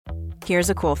Here's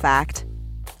a cool fact.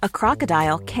 A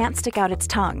crocodile can't stick out its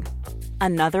tongue.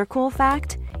 Another cool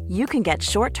fact, you can get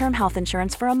short-term health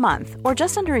insurance for a month or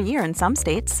just under a year in some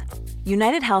states.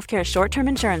 United Healthcare short-term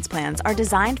insurance plans are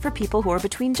designed for people who are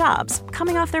between jobs,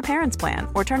 coming off their parents' plan,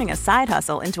 or turning a side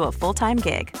hustle into a full-time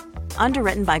gig.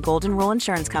 Underwritten by Golden Rule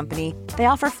Insurance Company, they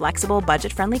offer flexible,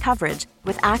 budget-friendly coverage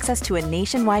with access to a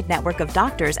nationwide network of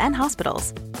doctors and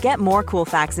hospitals. Get more cool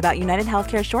facts about United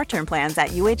Healthcare short-term plans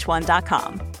at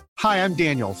uh1.com. Hi, I'm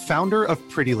Daniel, founder of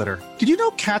Pretty Litter. Did you know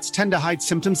cats tend to hide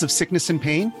symptoms of sickness and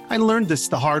pain? I learned this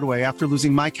the hard way after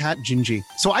losing my cat, Gingy.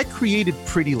 So I created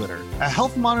Pretty Litter, a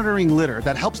health monitoring litter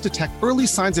that helps detect early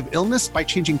signs of illness by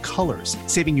changing colors,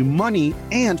 saving you money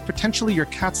and potentially your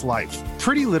cat's life.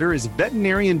 Pretty Litter is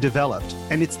veterinarian developed,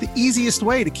 and it's the easiest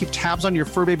way to keep tabs on your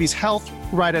fur baby's health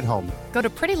right at home. Go to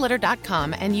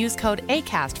prettylitter.com and use code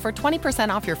ACAST for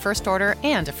 20% off your first order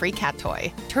and a free cat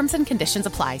toy. Terms and conditions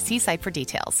apply. See site for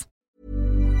details.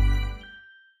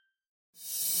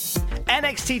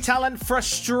 NXT talent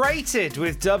frustrated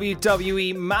with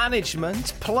WWE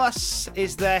management. Plus,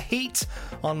 is there heat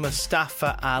on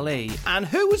Mustafa Ali? And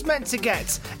who was meant to get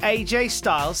AJ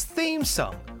Styles' theme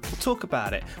song? We'll talk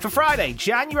about it. For Friday,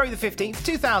 January the 15th,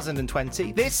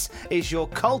 2020, this is your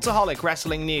Cultaholic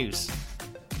Wrestling News.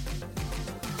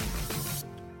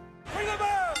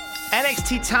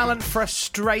 NXT talent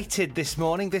frustrated this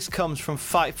morning. This comes from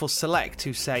Fightful Select,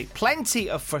 who say plenty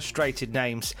of frustrated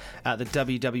names at the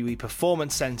WWE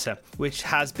Performance Center, which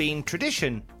has been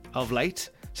tradition of late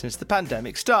since the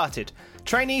pandemic started.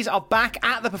 Trainees are back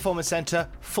at the Performance Center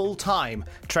full-time,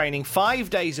 training 5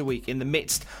 days a week in the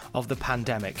midst of the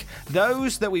pandemic.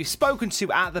 Those that we've spoken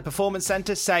to at the Performance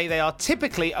Center say they are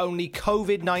typically only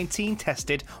COVID-19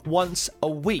 tested once a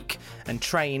week and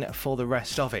train for the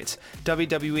rest of it.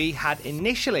 WWE had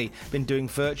initially been doing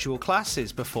virtual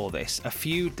classes before this, a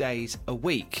few days a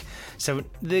week. So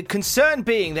the concern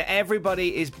being that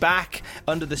everybody is back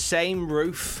under the same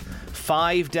roof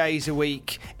 5 days a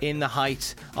week in the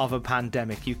height of a pandemic.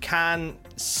 You can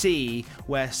see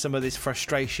where some of this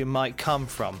frustration might come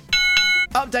from.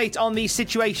 Update on the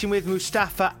situation with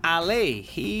Mustafa Ali.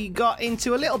 He got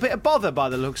into a little bit of bother by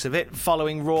the looks of it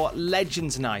following Raw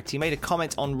Legends Night. He made a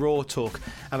comment on Raw Talk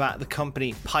about the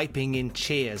company piping in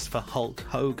cheers for Hulk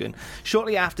Hogan.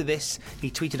 Shortly after this,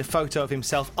 he tweeted a photo of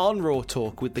himself on Raw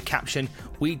Talk with the caption,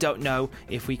 "We don't know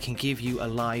if we can give you a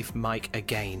live mic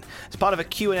again." As part of a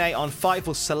Q&A on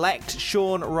Fightful Select,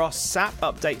 Sean Ross Sapp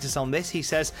updates us on this. He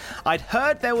says, "I'd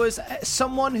heard there was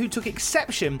someone who took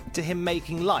exception to him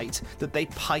making light that they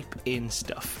pipe in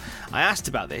stuff. I asked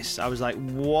about this. I was like,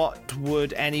 what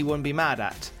would anyone be mad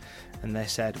at? And they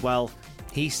said, well,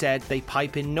 he said they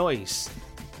pipe in noise.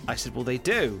 I said, well, they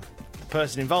do. The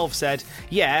person involved said,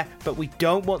 yeah, but we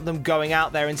don't want them going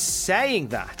out there and saying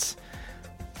that.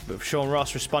 But Sean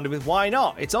Ross responded with, why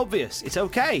not? It's obvious. It's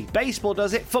okay. Baseball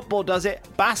does it. Football does it.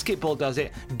 Basketball does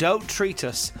it. Don't treat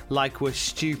us like we're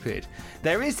stupid.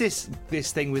 There is this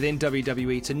thing within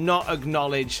WWE to not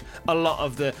acknowledge a lot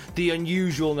of the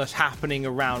unusualness happening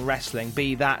around wrestling,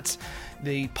 be that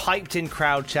the piped-in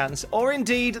crowd chants or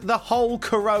indeed the whole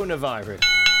coronavirus.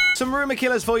 Some rumour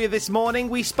killers for you this morning.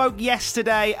 We spoke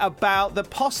yesterday about the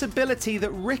possibility that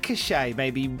Ricochet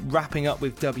may be wrapping up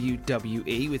with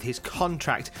WWE with his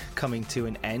contract coming to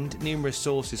an end. Numerous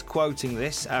sources quoting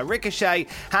this. Ricochet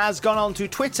has gone on to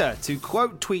Twitter to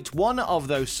quote tweet one of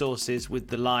those sources with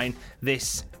the line,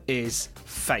 "This is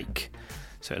fake."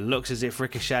 So it looks as if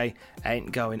Ricochet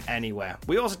ain't going anywhere.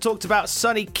 We also talked about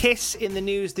Sonny Kiss in the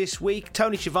news this week.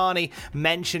 Tony Schiavone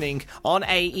mentioning on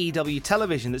AEW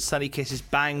television that Sonny Kiss is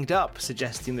banged up,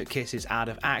 suggesting that Kiss is out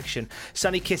of action.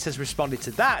 Sonny Kiss has responded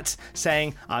to that,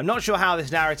 saying, I'm not sure how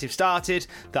this narrative started,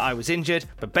 that I was injured,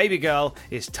 but baby girl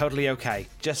is totally okay.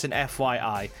 Just an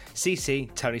FYI.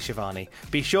 CC Tony Schiavone.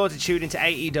 Be sure to tune into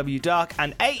AEW Dark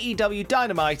and AEW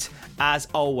Dynamite as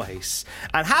always.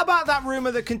 And how about that rumour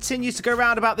that continues to go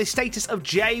around about the status of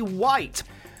Jay White?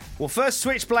 Well, first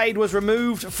Switchblade was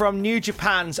removed from New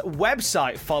Japan's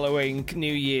website following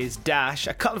New Year's Dash.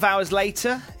 A couple of hours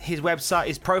later, his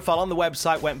profile on the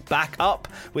website went back up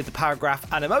with the paragraph,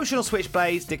 an emotional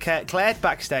Switchblade declared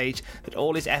backstage that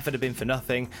all his effort had been for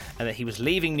nothing and that he was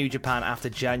leaving New Japan after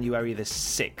January the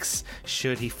 6th.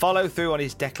 Should he follow through on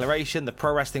his declaration, the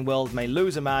pro wrestling world may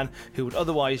lose a man who would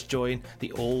otherwise join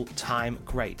the all-time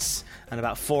greats. And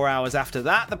about 4 hours after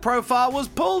that, the profile was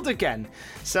pulled again.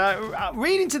 So,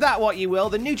 reading to that that what you will.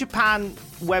 The New Japan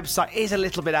website is a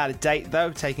little bit out of date,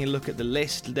 though. Taking a look at the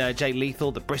list, Jay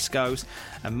Lethal, the Briscoes,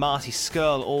 and Marty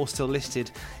Scurll all still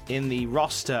listed in the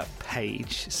roster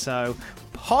page. So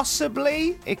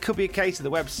possibly it could be a case of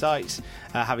the website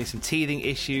having some teething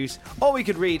issues, or we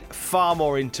could read far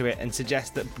more into it and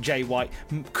suggest that Jay White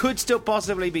could still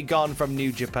possibly be gone from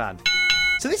New Japan.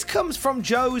 So this comes from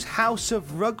Joe's House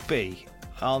of Rugby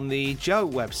on the Joe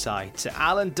website.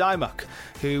 Alan Dymock,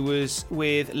 who was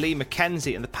with Lee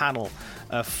McKenzie in the panel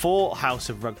for House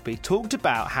of Rugby, talked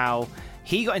about how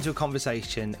he got into a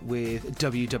conversation with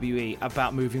WWE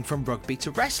about moving from rugby to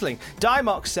wrestling.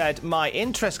 Dymock said, "My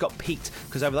interest got piqued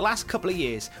because over the last couple of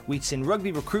years, we'd seen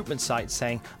rugby recruitment sites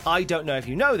saying, I don't know if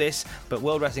you know this, but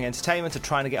World Wrestling Entertainment are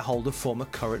trying to get hold of former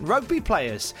current rugby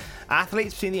players.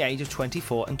 Athletes between the age of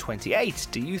 24 and 28.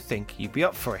 Do you think you'd be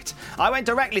up for it?" I went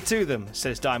directly to them,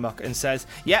 says Dymock, and says,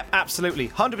 "Yep, absolutely,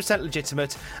 100%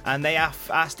 legitimate, and they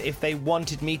asked if they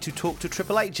wanted me to talk to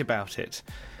Triple H about it."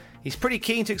 He's pretty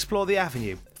keen to explore the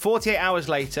avenue. 48 hours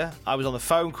later, I was on the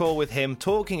phone call with him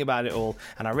talking about it all,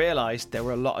 and I realised there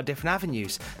were a lot of different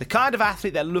avenues. The kind of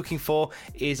athlete they're looking for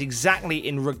is exactly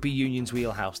in rugby union's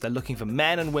wheelhouse. They're looking for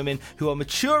men and women who are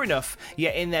mature enough,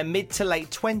 yet in their mid to late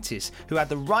 20s, who have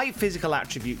the right physical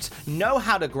attributes, know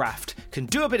how to graft, can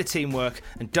do a bit of teamwork,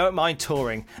 and don't mind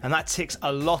touring, and that ticks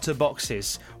a lot of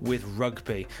boxes with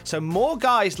rugby. So more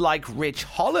guys like Rich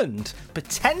Holland,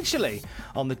 potentially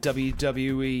on the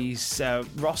WWE's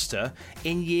roster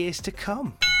in years to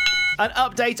come. An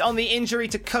update on the injury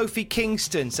to Kofi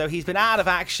Kingston. So he's been out of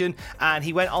action, and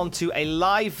he went on to a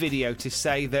live video to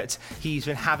say that he's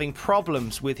been having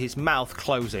problems with his mouth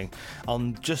closing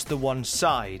on just the one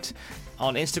side.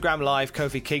 On Instagram Live,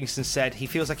 Kofi Kingston said he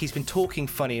feels like he's been talking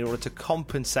funny in order to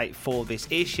compensate for this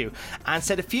issue, and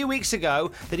said a few weeks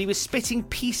ago that he was spitting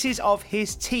pieces of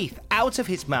his teeth out of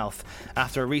his mouth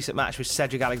after a recent match with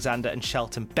Cedric Alexander and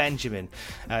Shelton Benjamin.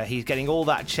 He's getting all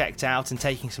that checked out and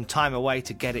taking some time away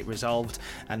to get it resolved,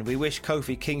 and we wish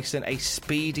Kofi Kingston a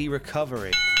speedy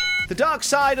recovery. The Dark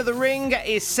Side of the Ring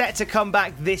is set to come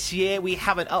back this year. We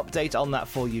have an update on that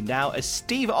for you now, as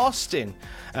Steve Austin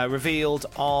revealed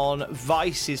on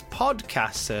Vice's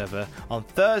podcast server on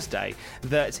Thursday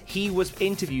that he was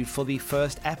interviewed for the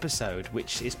first episode,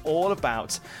 which is all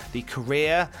about the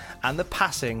career and the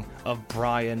passing of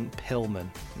Brian Pillman.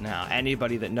 Now,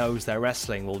 anybody that knows their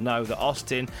wrestling will know that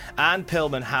Austin and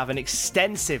Pillman have an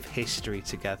extensive history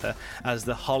together as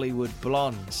the Hollywood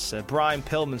Blondes. Brian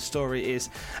Pillman's story is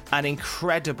an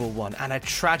incredible one, and a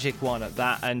tragic one at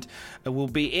that, and it will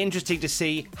be interesting to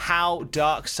see how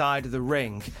Dark Side of the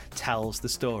Ring tells the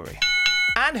story.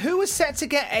 And who was set to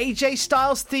get AJ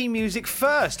Styles' theme music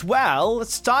first? Well,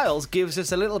 Styles gives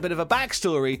us a little bit of a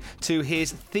backstory to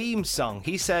his theme song.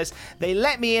 He says, "They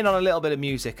let me in on a little bit of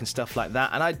music and stuff like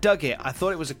that, and I dug it. I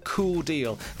thought it was a cool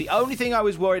deal. The only thing I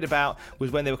was worried about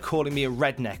was when they were calling me a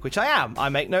redneck," which I am. I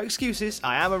make no excuses.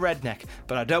 I am a redneck,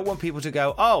 but I don't want people to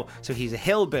go, "Oh, so he's a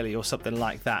hillbilly," or something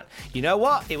like that. You know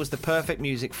what? It was the perfect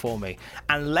music for me.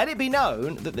 And let it be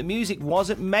known that the music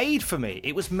wasn't made for me.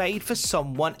 It was made for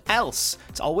someone else.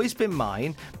 It's always been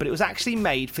mine, but it was actually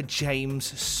made for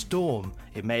James Storm.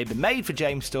 It may have been made for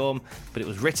James Storm, but it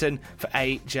was written for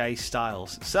AJ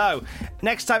Styles. So,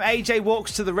 next time AJ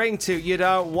walks to the ring to "You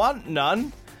Don't Want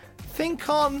None," think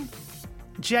on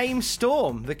James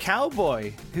Storm, the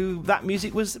cowboy, who that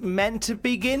music was meant to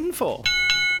begin for.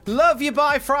 Love You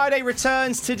Bye Friday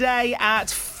returns today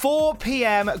at 4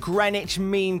 p.m. Greenwich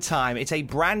Mean Time. It's a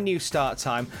brand new start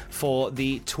time for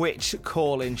the Twitch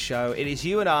call-in show. It is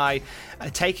you and I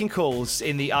taking calls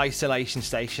in the isolation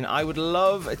station. I would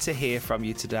love to hear from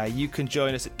you today. You can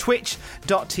join us at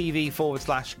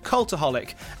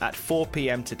twitch.tv/Cultaholic at 4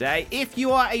 p.m. today. If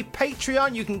you are a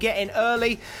Patreon, you can get in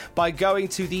early by going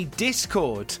to the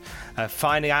Discord.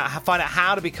 Find out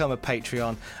how to become a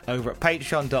Patreon over at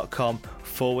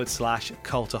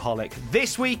patreon.com/Cultaholic.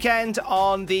 This weekend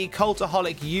on the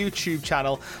Cultaholic YouTube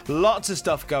channel, lots of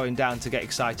stuff going down to get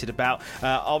excited about.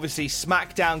 Obviously,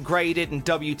 SmackDown graded and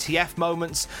WTF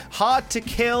moments, Hard to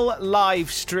Kill live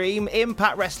stream,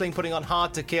 Impact Wrestling putting on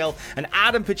Hard to Kill, and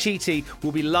Adam Pacitti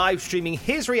will be live streaming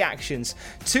his reactions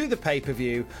to the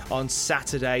pay-per-view on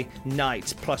Saturday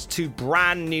night. Plus 2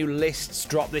 brand new lists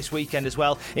drop this weekend as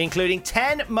well, including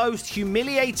 10 most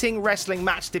humiliating wrestling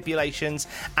match stipulations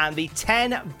and the 10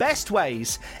 best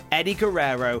ways Eddie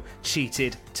Guerrero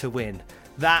cheated to win.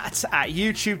 That's at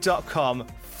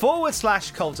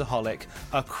youtube.com/Cultaholic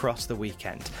across the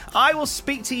weekend. I will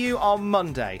speak to you on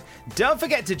Monday. Don't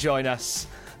forget to join us.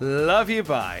 Love you,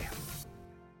 bye.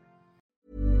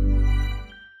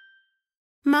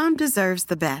 Mom deserves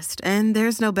the best, and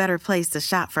there's no better place to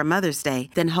shop for Mother's Day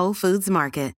than Whole Foods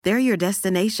Market. They're your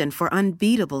destination for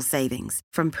unbeatable savings,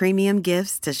 from premium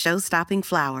gifts to show-stopping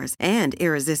flowers and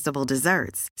irresistible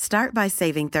desserts. Start by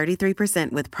saving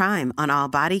 33% with Prime on all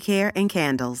body care and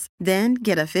candles. Then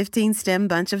get a 15-stem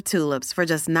bunch of tulips for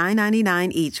just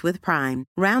 $9.99 each with Prime.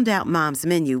 Round out Mom's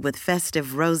menu with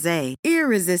festive rosé,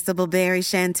 irresistible berry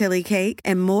chantilly cake,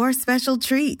 and more special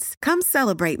treats. Come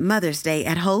celebrate Mother's Day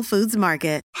at Whole Foods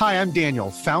Market. Hi, I'm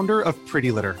Daniel, founder of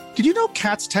Pretty Litter. Did you know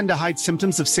cats tend to hide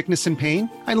symptoms of sickness and pain?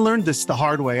 I learned this the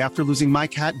hard way after losing my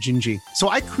cat, Gingy. So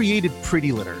I created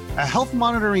Pretty Litter, a health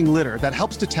monitoring litter that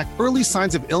helps detect early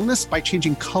signs of illness by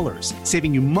changing colors,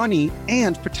 saving you money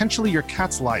and potentially your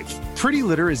cat's life. Pretty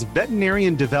Litter is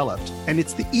veterinarian developed, and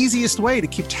it's the easiest way to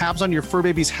keep tabs on your fur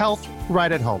baby's health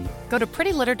right at home. Go to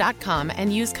prettylitter.com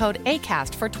and use code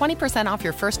ACAST for 20% off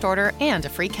your first order and a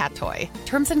free cat toy.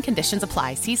 Terms and conditions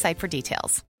apply. See site for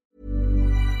details.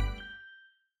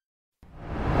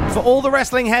 For all the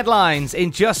wrestling headlines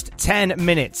in just 10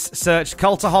 minutes, search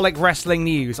Cultaholic Wrestling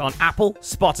News on Apple,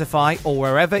 Spotify, or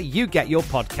wherever you get your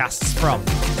podcasts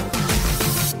from.